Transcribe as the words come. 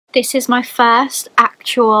This is my first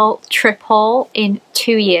actual trip haul in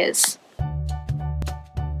 2 years.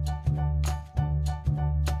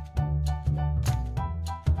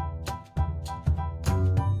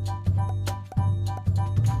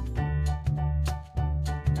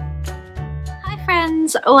 Hi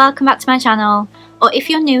friends, welcome back to my channel. Or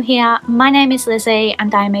if you're new here, my name is Lizzie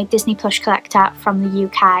and I am a Disney plush collector from the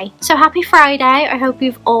UK. So happy Friday, I hope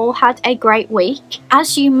you've all had a great week.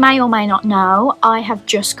 As you may or may not know, I have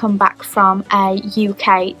just come back from a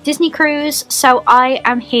UK Disney cruise, so I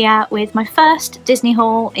am here with my first Disney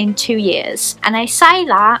haul in 2 years. And I say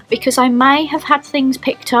that because I may have had things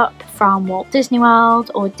picked up from Walt Disney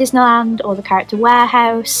World or Disneyland or the Character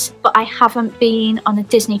Warehouse, but I haven't been on a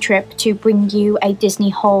Disney trip to bring you a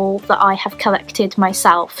Disney haul that I have collected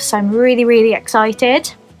myself, so I'm really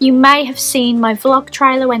excited. You may have seen my vlog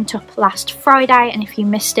trailer went up last Friday, and if you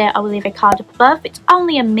missed it I will leave a card up above. It's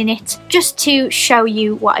only a minute just to show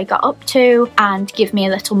you what I got up to and give me a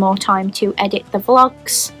little more time to edit the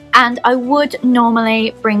vlogs. And I would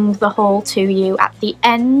normally bring the haul to you at the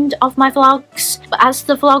end of my vlogs, but as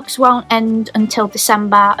the vlogs won't end until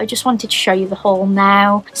December, I just wanted to show you the haul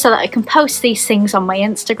now so that I can post these things on my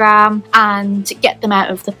Instagram and get them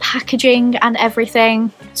out of the packaging and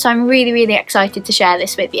everything. So I'm really excited to share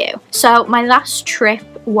this with you. So my last trip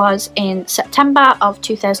was in September of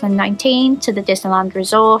 2019 to the Disneyland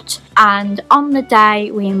Resort, and on the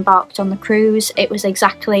day we embarked on the cruise it was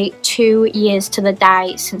exactly 2 years to the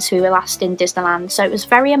day since we were last in Disneyland, so it was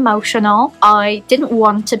very emotional. I didn't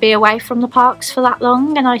want to be away from the parks for that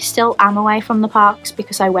long, and I still am away from the parks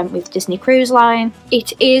because I went with Disney Cruise Line.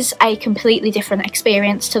 It is a completely different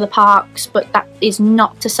experience to the parks, but that is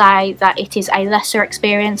not to say that it is a lesser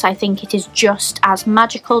experience. I think it is just as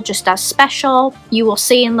magical, just as special. You will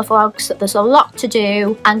see in the vlogs that there's a lot to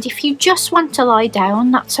do, and if you just want to lie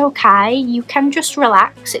down, that's okay. You can just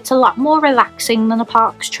relax. It's a lot more relaxing than a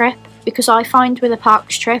parks trip, because I find with a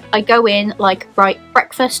parks trip I go in like, right,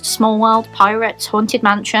 breakfast, Small World, Pirates, Haunted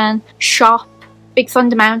Mansion, shop, Big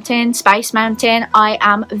Thunder Mountain, Space Mountain. I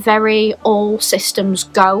am very all systems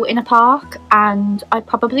go in a park, and I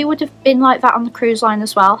probably would have been like that on the cruise line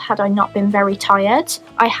as well had I not been very tired.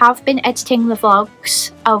 I have been editing the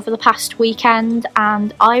vlogs over the past weekend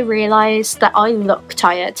and I realised that I look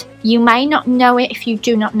tired. You may not know it if you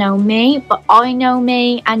do not know me, but I know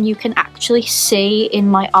me, and you can actually see in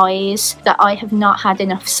my eyes that I have not had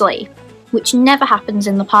enough sleep, which never happens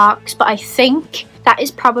in the parks, but I think that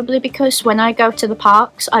is probably because when I go to the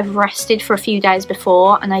parks I've rested for a few days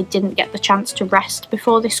before and I didn't get the chance to rest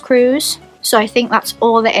before this cruise. So I think that's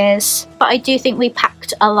all it is. But I do think we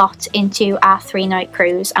packed a lot into our 3-night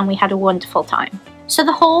cruise and we had a wonderful time. So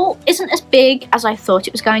the haul isn't as big as I thought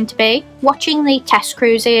it was going to be. Watching the test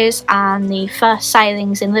cruises and the first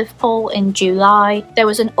sailings in Liverpool in July, there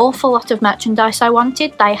was an awful lot of merchandise I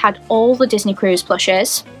wanted. They had all the Disney Cruise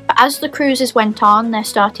plushes. But as the cruises went on, there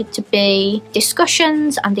started to be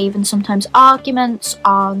discussions and even sometimes arguments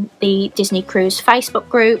on the Disney Cruise Facebook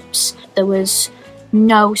groups. There was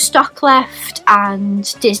no stock left,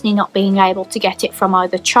 and Disney not being able to get it from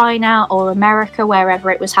either China or America, wherever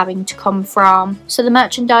it was having to come from. So the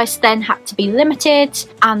merchandise then had to be limited,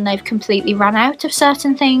 and they've completely run out of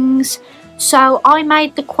certain things. So I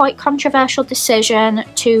made the quite controversial decision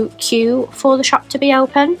to queue for the shop to be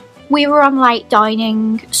open. We were on late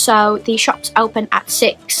dining, so the shops open at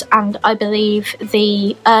 6, and I believe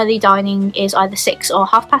the early dining is either 6 or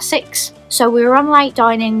 6:30. So we were on late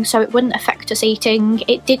dining, so it wouldn't affect us eating.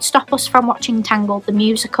 It did stop us from watching Tangled the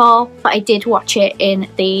musical, but I did watch it in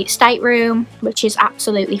the stateroom, which is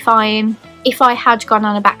absolutely fine. If I had gone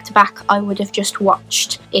on a back-to-back, I would have just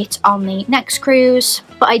watched it on the next cruise,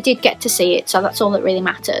 but I did get to see it, so that's all that really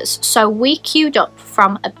matters. So we queued up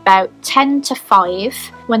from about 10 to 5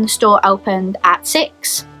 when the store opened at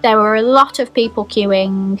 6. There were a lot of people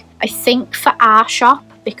queuing, I think for our shop,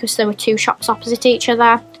 because there were 2 shops opposite each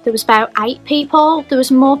other. There was about 8 people. There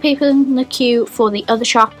was more people in the queue for the other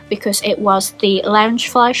shop because it was the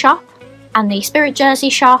Loungefly shop and the Spirit Jersey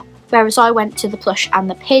shop, whereas I went to the plush and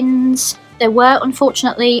the pins. There were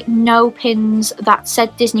unfortunately no pins that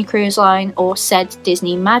said Disney Cruise Line or said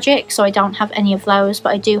Disney Magic, so I don't have any of those, but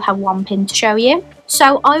I do have one pin to show you.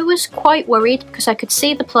 So I was quite worried because I could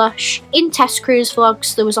see the plush. In test cruise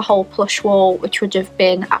vlogs there was a whole plush wall, which would have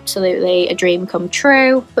been absolutely a dream come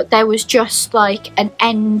true, but there was just like an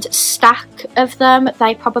end stack of them.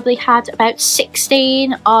 They probably had about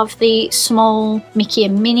 16 of the small Mickey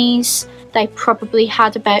and Minnies. They probably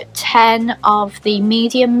had about 10 of the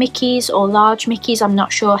medium Mickeys or large Mickeys, I'm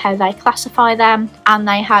not sure how they classify them, and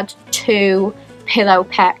they had 2 Pillow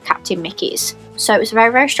Pet Captain Mickeys. so it was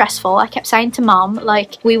very, very stressful. I kept saying to Mom,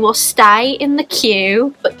 like, we will stay in the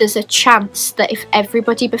queue, but there's a chance that if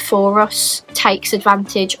everybody before us takes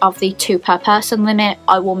advantage of the 2 per person limit,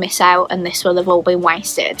 I will miss out and this will have all been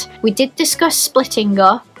wasted. We did discuss splitting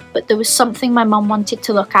up, but there was something my mum wanted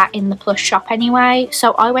to look at in the plush shop anyway,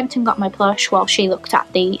 so I went and got my plush while she looked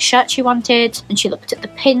at the shirt she wanted, and she looked at the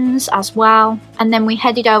pins as well, and then we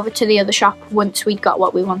headed over to the other shop once we'd got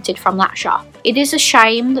what we wanted from that shop. It is a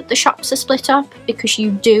shame that the shops are split up because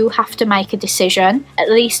you do have to make a decision,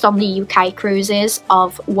 at least on the UK cruises,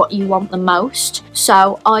 of what you want the most.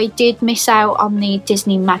 So I did miss out on the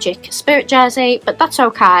Disney Magic Spirit jersey, but that's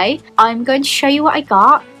okay. I'm going to show you what I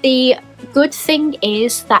got. The good thing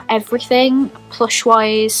is that everything plush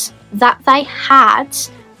wise that they had,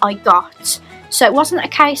 I got. So it wasn't a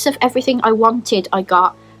case of everything I wanted I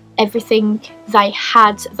got, everything they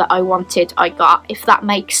had that I wanted I got, if that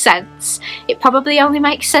makes sense. It probably only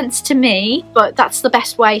makes sense to me, but that's the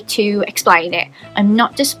best way to explain it. I'm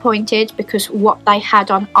not disappointed because what they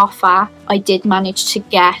had on offer I did manage to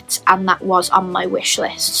get, and that was on my wish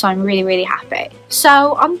list, so I'm really, really happy.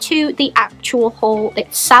 So on to the actual haul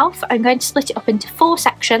itself. I'm going to split it up into 4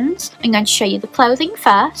 sections. I'm going to show you the clothing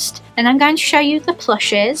first, then I'm going to show you the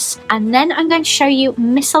plushes, and then I'm going to show you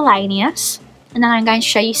miscellaneous, and then I'm going to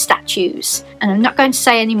show you statues. And I'm not going to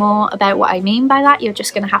say any more about what I mean by that, you're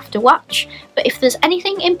just going to have to watch. But if there's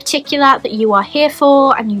anything in particular that you are here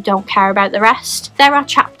for and you don't care about the rest, there are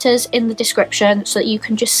chapters in the description so that you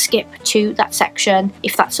can just skip to that section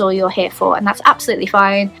if that's all you're here for, and that's absolutely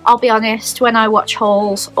fine. I'll be honest, when I watch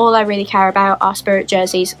hauls, all I really care about are spirit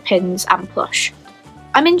jerseys, pins and plush.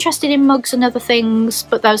 I'm interested in mugs and other things,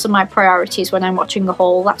 but those are my priorities when I'm watching a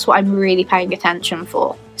haul. That's what I'm really paying attention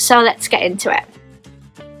for. So let's get into it.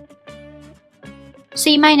 So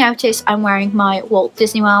you may notice I'm wearing my Walt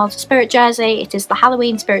Disney World Spirit jersey. It is the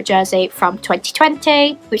Halloween Spirit jersey from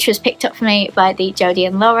 2020, which was picked up for me by the Jodie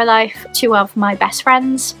and Laura Life, 2 of my best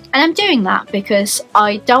friends. And I'm doing that because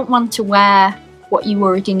I don't want to wear what you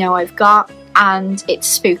already know I've got, and it's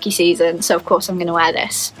spooky season, so of course I'm going to wear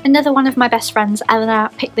this. Another one of my best friends, Eleanor,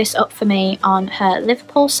 picked this up for me on her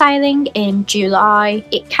Liverpool sailing in July.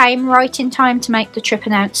 It came right in time to make the trip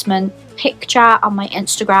announcement picture on my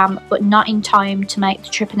Instagram, but not in time to make the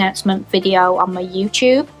trip announcement video on my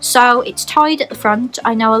YouTube. So it's tied at the front.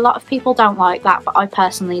 I know a lot of people don't like that, but I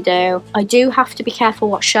personally do. I do have to be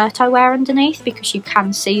careful what shirt I wear underneath because you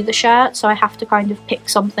can see the shirt, so I have to kind of pick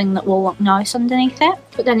something that will look nice underneath it.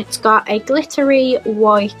 But then it's got a glittery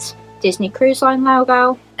white Disney Cruise Line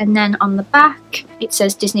logo, and then on the back it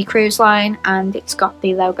says Disney Cruise Line and it's got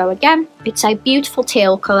the logo again. It's a beautiful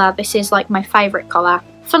teal colour. This is like my favourite colour.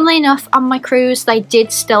 Funnily enough, on my cruise they did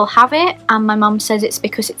still have it, and my mum says it's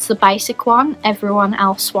because it's the basic one. Everyone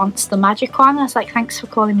else wants the magic one. I was like, thanks for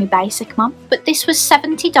calling me basic, mum. But this was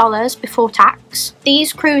 $70 before tax.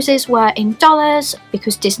 These cruises were in dollars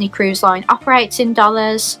because Disney Cruise Line operates in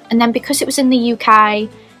dollars, and then because it was in the UK,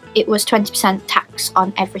 it was 20% tax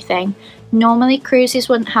on everything. Normally cruises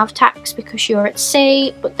wouldn't have tax because you're at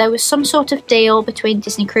sea, but there was some sort of deal between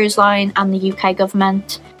Disney Cruise Line and the UK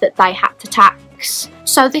government that they had to tax.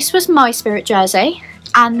 So this was my spirit jersey,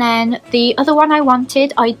 and then the other one I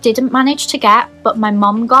wanted I didn't manage to get, but my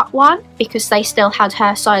mum got one because they still had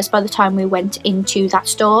her size by the time we went into that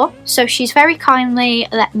store. So she's very kindly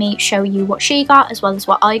let me show you what she got as well as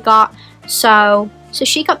what I got. So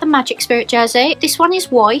she got the Magic Spirit jersey. This one is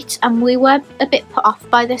white, and we were a bit put off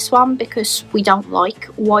by this one because we don't like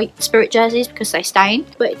white Spirit jerseys because they stain.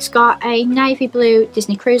 But it's got a navy blue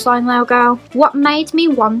Disney Cruise Line logo. What made me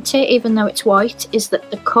want it, even though it's white, is that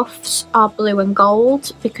the cuffs are blue and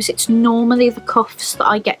gold, because it's normally the cuffs that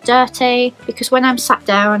I get dirty, because when I'm sat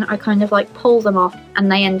down I kind of like pull them up and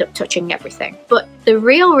they end up touching everything. But the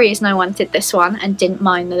real reason I wanted this one and didn't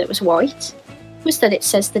mind that it was white was that it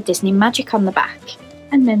says the Disney Magic on the back.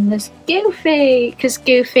 And then there's Goofy, because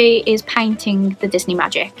Goofy is painting the Disney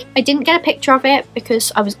Magic. I didn't get a picture of it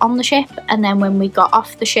because I was on the ship, and then when we got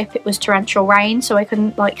off the ship it was torrential rain, so I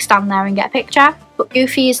couldn't like stand there and get a picture. But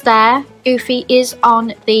Goofy is there. Goofy is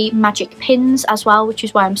on the magic pins as well, which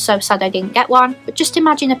is why I'm so sad I didn't get one. But just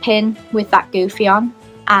imagine a pin with that Goofy on,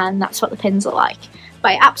 and that's what the pins are like.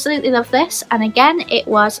 But I absolutely love this, and again it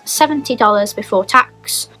was $70 before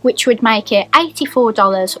tax, which would make it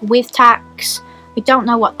 $84 with tax. We don't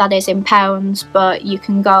know what that is in pounds, but you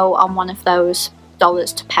can go on one of those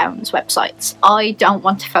dollars to pounds websites. I don't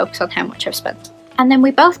want to focus on how much I've spent. And then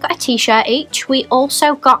we both got a t-shirt each. We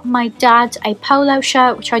also got my dad a polo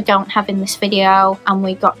shirt, which I don't have in this video, and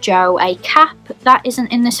we got Joe a cap. That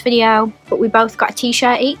isn't in this video, but we both got a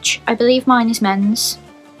t-shirt each. I believe mine is men's.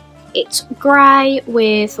 It's grey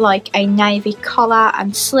with like a navy collar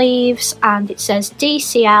and sleeves, and it says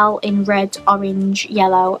DCL in red, orange,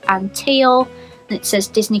 yellow and teal, and it says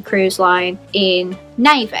Disney Cruise Line in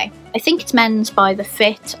navy. I think it's men's by the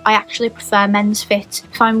fit. I actually prefer men's fit.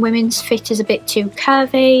 I find women's fit is a bit too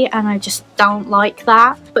curvy and I just don't like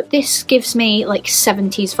that. But this gives me like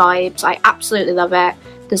 70s vibes. I absolutely love it.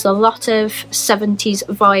 There's a lot of 70s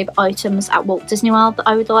vibe items at Walt Disney World that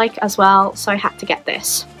I would like as well, so I had to get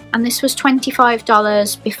this. And this was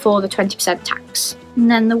 $25 before the 20% tax. And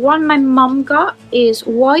then the one my mum got is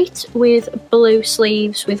white with blue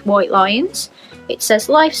sleeves with white lines. It says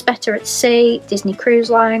Life's Better at Sea, Disney Cruise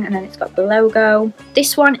Line, and then it's got the logo.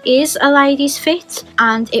 This one is a ladies fit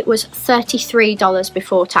and it was $33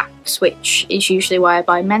 before tax, which is usually why I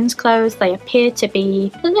buy men's clothes. They appear to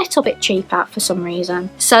be a little bit cheaper for some reason.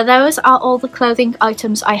 So those are all the clothing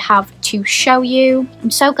items I have to show you.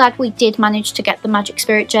 I'm so glad we did manage to get the Magic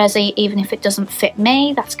Spirit jersey, even if it doesn't fit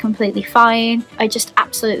me, that's completely fine. I just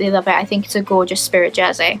absolutely love it. I think it's a gorgeous Spirit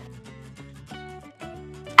jersey.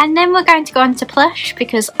 And then we're going to go on to plush,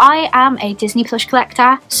 because I am a Disney plush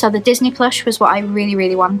collector, so the Disney plush was what I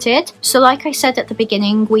really wanted. So like I said at the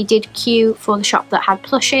beginning, we did queue for the shop that had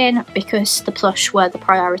plush in because the plush were the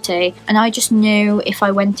priority, and I just knew if I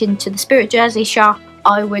went into the Spirit jersey shop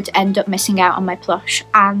I would end up missing out on my plush.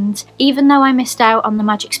 And even though I missed out on the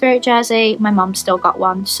Magic Spirit jersey, my mum still got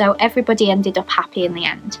one, so everybody ended up happy in the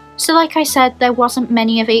end. So like I said, there wasn't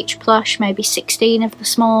many of each plush, maybe 16 of the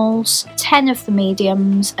smalls, 10 of the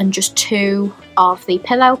mediums and just 2 of the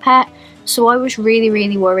pillow pet. So I was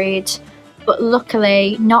really worried, but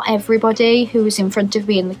luckily not everybody who was in front of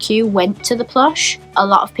me in the queue went to the plush. A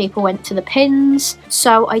lot of people went to the pins,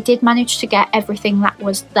 so I did manage to get everything that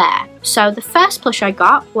was there. So the first plush I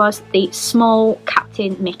got was the small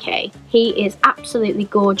Captain Mickey. He is absolutely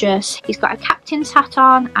gorgeous. He's got a captain's hat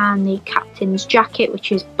on and the captain's jacket,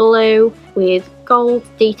 which is blue with gold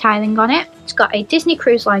detailing on it. It's got a Disney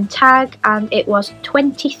Cruise Line tag and it was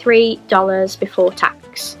 $23 before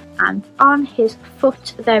tax. And on his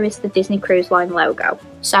foot there is the Disney Cruise Line logo.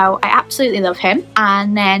 So I absolutely love him.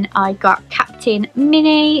 And then I got Captain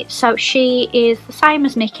Minnie. So she is the same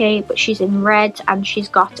as Mickey, but she's in red and she's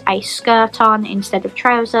got a skirt on instead of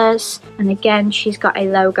trousers. And again, she's got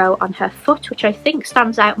a logo on her foot, which I think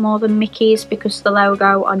stands out more than Mickey's because the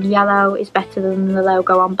logo on yellow is better than the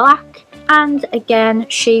logo on black. And again,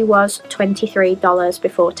 she was $23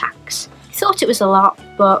 before tax. I thought it was a lot,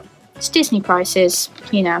 but it's Disney prices,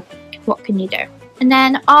 you know, what can you do? And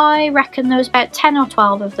then I reckon there was about 10 or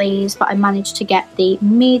 12 of these, but I managed to get the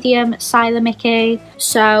medium Sailor Mickey.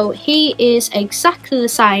 So he is exactly the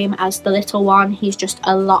same as the little one, he's just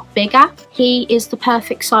a lot bigger. He is the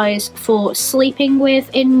perfect size for sleeping with,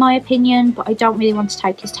 in my opinion, but I don't really want to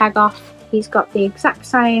take his tag off. He's got the exact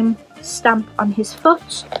same stamp on his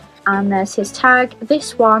foot, and there's his tag.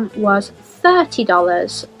 This one was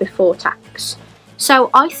 $30 before tax.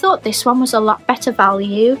 So I thought this one was a lot better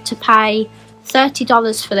value to pay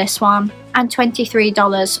 $30 for this one and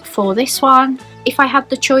 $23 for this one. If I had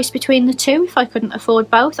the choice between the two, if I couldn't afford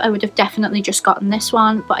both, I would have definitely just gotten this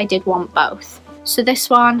one, but I did want both. So this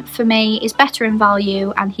one for me is better in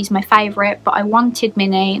value and he's my favourite, but I wanted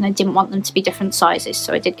Minnie and I didn't want them to be different sizes,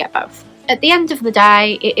 so I did get both. At the end of the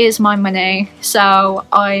day, it is my money, so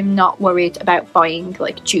I'm not worried about buying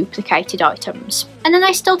like duplicated items. And then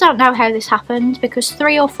I still don't know how this happened because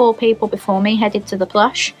 3 or 4 people before me headed to the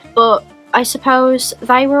plush, but I suppose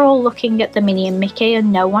they were all looking at the Minnie and Mickey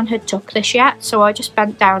and no one had took this yet, so I just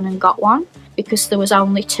bent down and got one because there was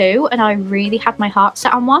only 2 and I really had my heart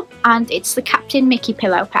set on one, and it's the Captain Mickey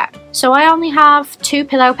pillow pet. So I only have 2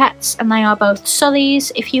 pillow pets and they are both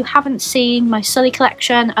Sullies. If you haven't seen my Sully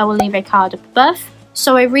collection, I will leave a card up above.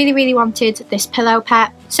 So I really wanted this pillow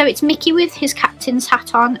pet. So it's Mickey with his captain's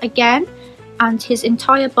hat on again, and his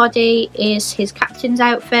entire body is his captain's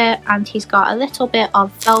outfit, and he's got a little bit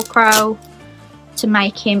of Velcro to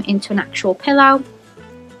make him into an actual pillow.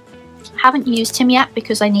 I haven't used him yet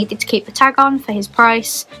because I needed to keep the tag on for his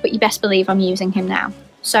price, but you best believe I'm using him now.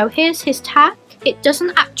 So here's his tag. It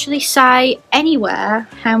doesn't actually say anywhere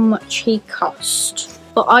how much he cost,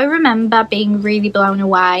 but I remember being really blown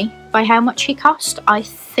away by how much he cost. I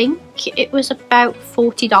think it was about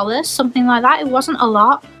 $40, something like that. It wasn't a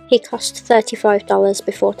lot. He cost $35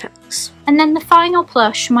 before tax. And And then the final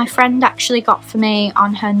plush my friend actually got for me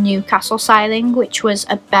on her Newcastle sailing, which was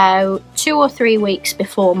about 2 or 3 weeks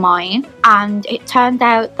before mine. And it turned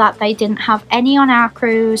out that they didn't have any on our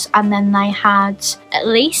cruise, and then they had at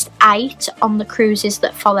least 8 on the cruises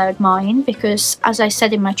that followed mine, because as I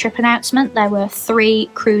said in my trip announcement, there were 3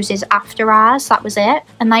 cruises after ours, that was it.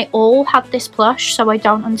 And they all had this plush, so I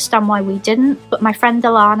don't understand why we didn't. But my friend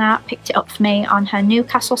Alana picked it up for me on her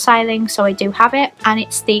Newcastle sailing, so I do have it, and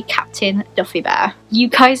it's the Captain Duffy Bear. You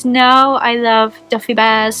guys know I love Duffy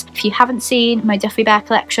Bears. If you haven't seen my Duffy Bear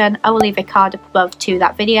collection, I will leave a card up above to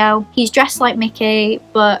that video. He's dressed like Mickey,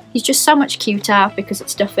 but he's just so much cuter because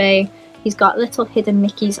it's Duffy. He's got little hidden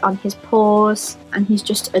Mickeys on his paws, and he's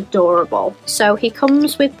just adorable. So he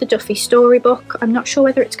comes with the Duffy storybook. I'm not sure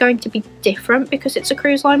whether it's going to be different because it's a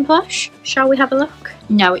cruise line plush. Shall we have a look?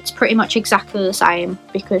 No, it's pretty much exactly the same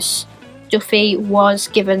because Duffy was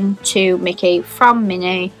given to Mickey from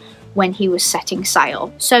Minnie when he was setting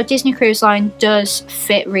sail. So Disney Cruise Line does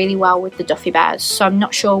fit really well with the Duffy Bears, so I'm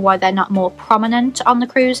not sure why they're not more prominent on the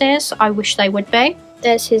cruises. I wish they would be.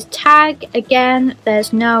 There's his tag. Again,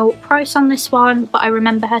 there's no price on this one, but I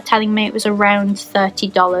remember her telling me it was around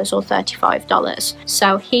 $30 or $35.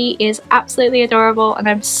 So he is absolutely adorable, and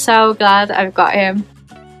I'm so glad I've got him.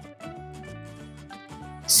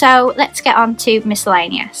 So let's get on to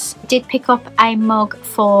miscellaneous. I did pick up a mug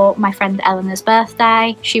for my friend Eleanor's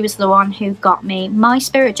birthday. She was the one who got me my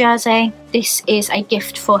Spirit jersey. This is a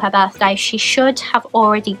gift for her birthday. She should have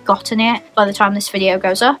already gotten it by the time this video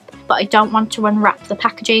goes up, but I don't want to unwrap the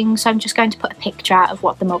packaging, so I'm just going to put a picture out of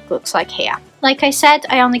what the mug looks like here. Like I said,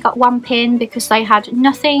 I only got 1 pin because they had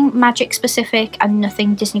nothing Magic specific and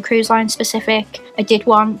nothing Disney Cruise Line specific. I did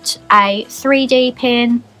want a 3D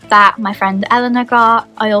pin that my friend Eleanor got.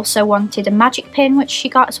 I also wanted a Magic pin, which she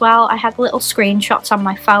got as well. I had little screenshots on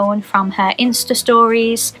my phone from her Insta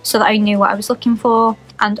stories so that I knew what I was looking for,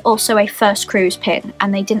 and also a First Cruise pin,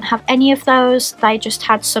 and they didn't have any of those. They just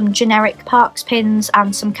had some generic Parks pins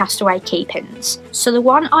and some Castaway Key pins. So the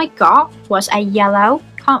one I got was a yellow.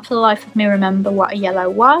 Can't for the life of me remember what a yellow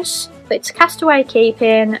was, but it's a Castaway Key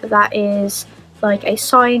pin that is like a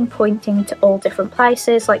sign pointing to all different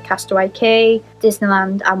places like Castaway Key,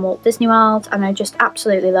 Disneyland and Walt Disney World, and I just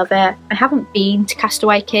absolutely love it. I haven't been to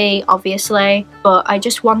Castaway Key obviously, but I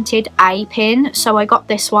just wanted a pin, so I got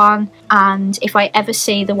this one, and if I ever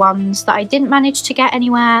see the ones that I didn't manage to get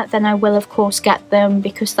anywhere, then I will of course get them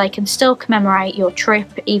because they can still commemorate your trip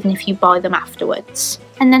even if you buy them afterwards.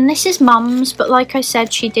 And then this is Mum's, but like I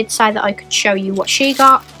said, she did say that I could show you what she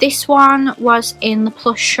got. This one was in the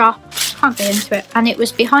plush shop, can't get into it, and it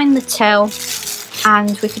was behind the till,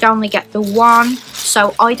 and we could only get the one,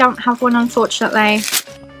 so I don't have one unfortunately.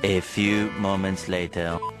 A few moments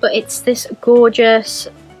later. But it's this gorgeous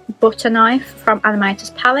butter knife from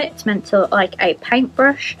Animator's Palette. It's meant to look like a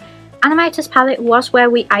paintbrush. Animator's Palette was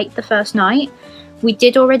where we ate the first night. We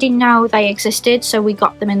did already know they existed, so we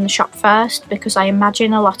got them in the shop first because I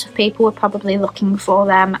imagine a lot of people were probably looking for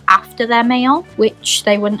them after their meal, which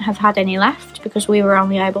they wouldn't have had any left because we were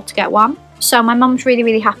only able to get one. So my mum's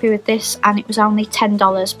really happy with this, and it was only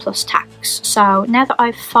 $10 plus tax. So now that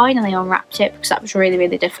I've finally unwrapped it, because that was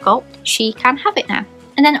really difficult, she can have it now.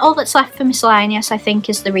 And then all that's left for miscellaneous, I think,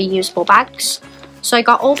 is the reusable bags. So I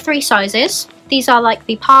got all 3 sizes. These are like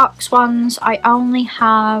the Parks ones. I only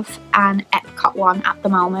have an Epcot one at the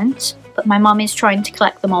moment, but my mum is trying to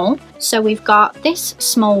collect them all. So we've got this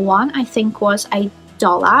small one, I think was $1.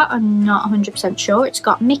 I'm not 100% sure. It's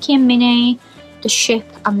got Mickey and Minnie, the ship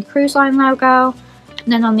and the cruise line logo.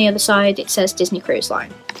 And then on the other side it says Disney Cruise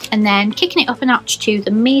Line. And then kicking it up a notch to the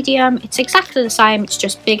medium, it's exactly the same, it's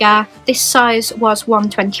just bigger. This size was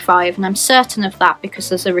 $1.25, and I'm certain of that because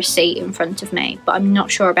there's a receipt in front of me, but I'm not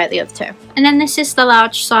sure about the other 2. And then this is the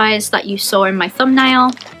large size that you saw in my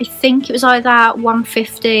thumbnail. I think it was either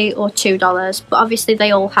 $1.50 or $2, but obviously they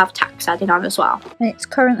all have tax added on as well. And it's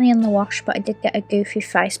currently in the wash, but I did get a Goofy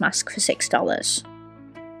face mask for $6.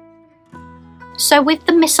 So with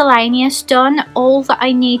the miscellaneous done, all that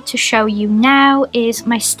I need to show you now is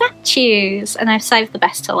my statues, and I've saved the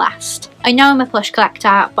best to last. I know I'm a plush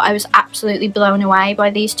collector, but I was absolutely blown away by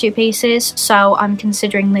these 2 pieces, so I'm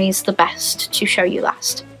considering these the best to show you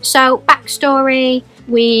last. So backstory,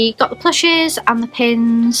 we got the plushes and the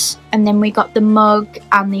pins, and then we got the mug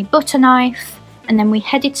and the butter knife, and then we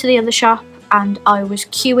headed to the other shop, and I was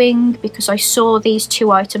queuing because I saw these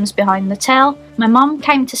 2 items behind the till. My mum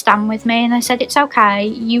came to stand with me, and I said, it's okay,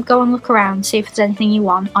 you go and look around, see if there's anything you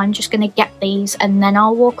want. I'm just going to get these and then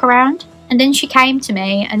I'll walk around. And then she came to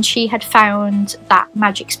me and she had found that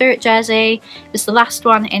Magic Spirit jersey. It was the last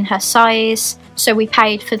one in her size. So we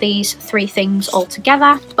paid for these 3 things all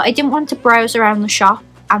together. But I didn't want to browse around the shop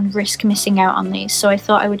and risk missing out on these, so I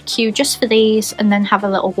thought I would queue just for these and then have a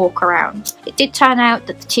little walk around. It did turn out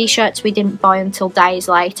that the t-shirts we didn't buy until days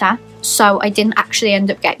later, so I didn't actually end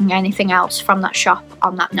up getting anything else from that shop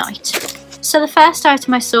on that night. So the first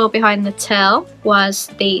item I saw behind the till was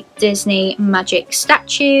the Disney Magic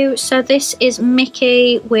statue. So this is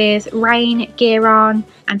Mickey with rain gear on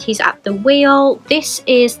and he's at the wheel. This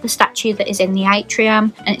is the statue that is in the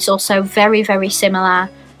atrium, and it's also very, very similar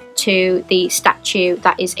to the statue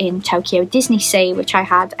that is in Tokyo Disney Sea, which I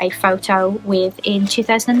had a photo with in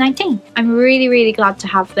 2019. I'm really, really glad to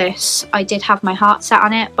have this. I did have my heart set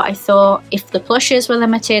on it, but I thought if the plushes were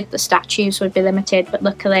limited, the statues would be limited, but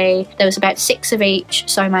luckily there was about 6 of each,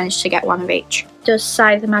 so I managed to get 1 of each. It does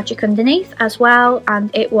say the magic underneath as well,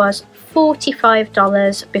 and it was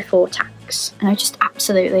 $45 before tax. And I just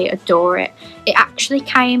absolutely adore it. It actually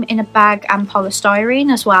came in a bag and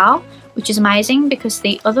polystyrene as well, which is amazing because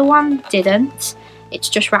the other one didn't. It's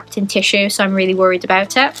just wrapped in tissue, so I'm really worried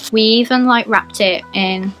about it. We even wrapped it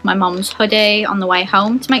in my mom's hoodie on the way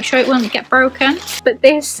home to make sure it wouldn't get broken. But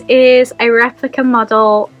this is a replica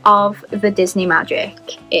model of the Disney Magic.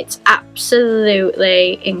 It's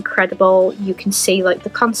absolutely incredible. You can see the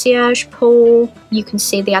concierge pool, you can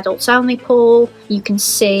see the adults only pool, you can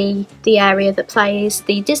see the area that plays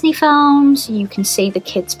the Disney films, you can see the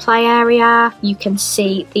kids play area, you can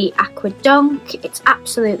see the aqua dunk. It's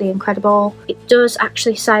absolutely incredible. It does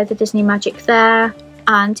actually say the Disney Magic there.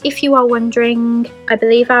 And if you are wondering, I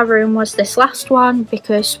believe our room was this last one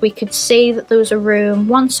because we could see that there was a room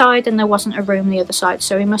one side and there wasn't a room the other side,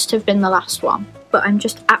 so we must have been the last one. But I'm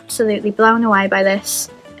just absolutely blown away by this.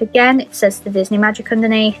 Again, it says the Disney Magic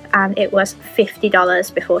underneath and it was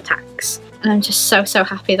 $50 before tax. And I'm just so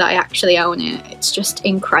happy that I actually own it. It's just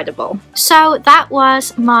incredible. So that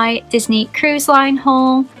was my Disney Cruise Line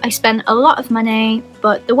haul. I spent a lot of money,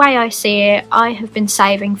 but the way I see it, I have been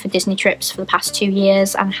saving for Disney trips for the past 2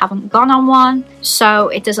 years and haven't gone on one, so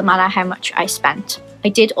it doesn't matter how much I spent. I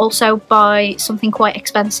did also buy something quite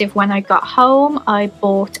expensive when I got home. I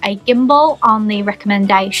bought a gimbal on the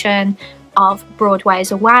recommendation of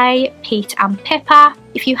Broadway's Away, Pete and Pippa.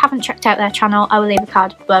 If you haven't checked out their channel, I will leave a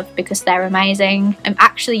card above because they're amazing. I'm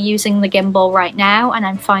actually using the gimbal right now and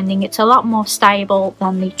I'm finding it's a lot more stable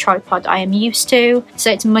than the tripod I am used to, so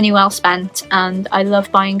it's money well spent, and I love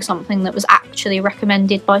buying something that was actually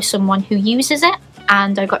recommended by someone who uses it,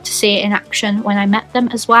 and I got to see it in action when I met them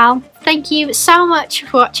as well. Thank you so much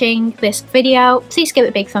for watching this video. Please give it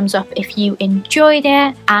a big thumbs up if you enjoyed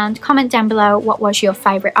it, and comment down below what was your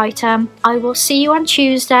favourite item. I will see you on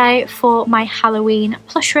Tuesday for my Halloween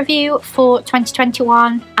plush review for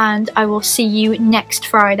 2021, and I will see you next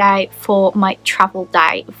Friday for my travel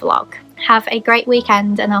day vlog. Have a great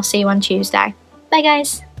weekend and I'll see you on Tuesday. Bye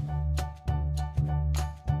guys!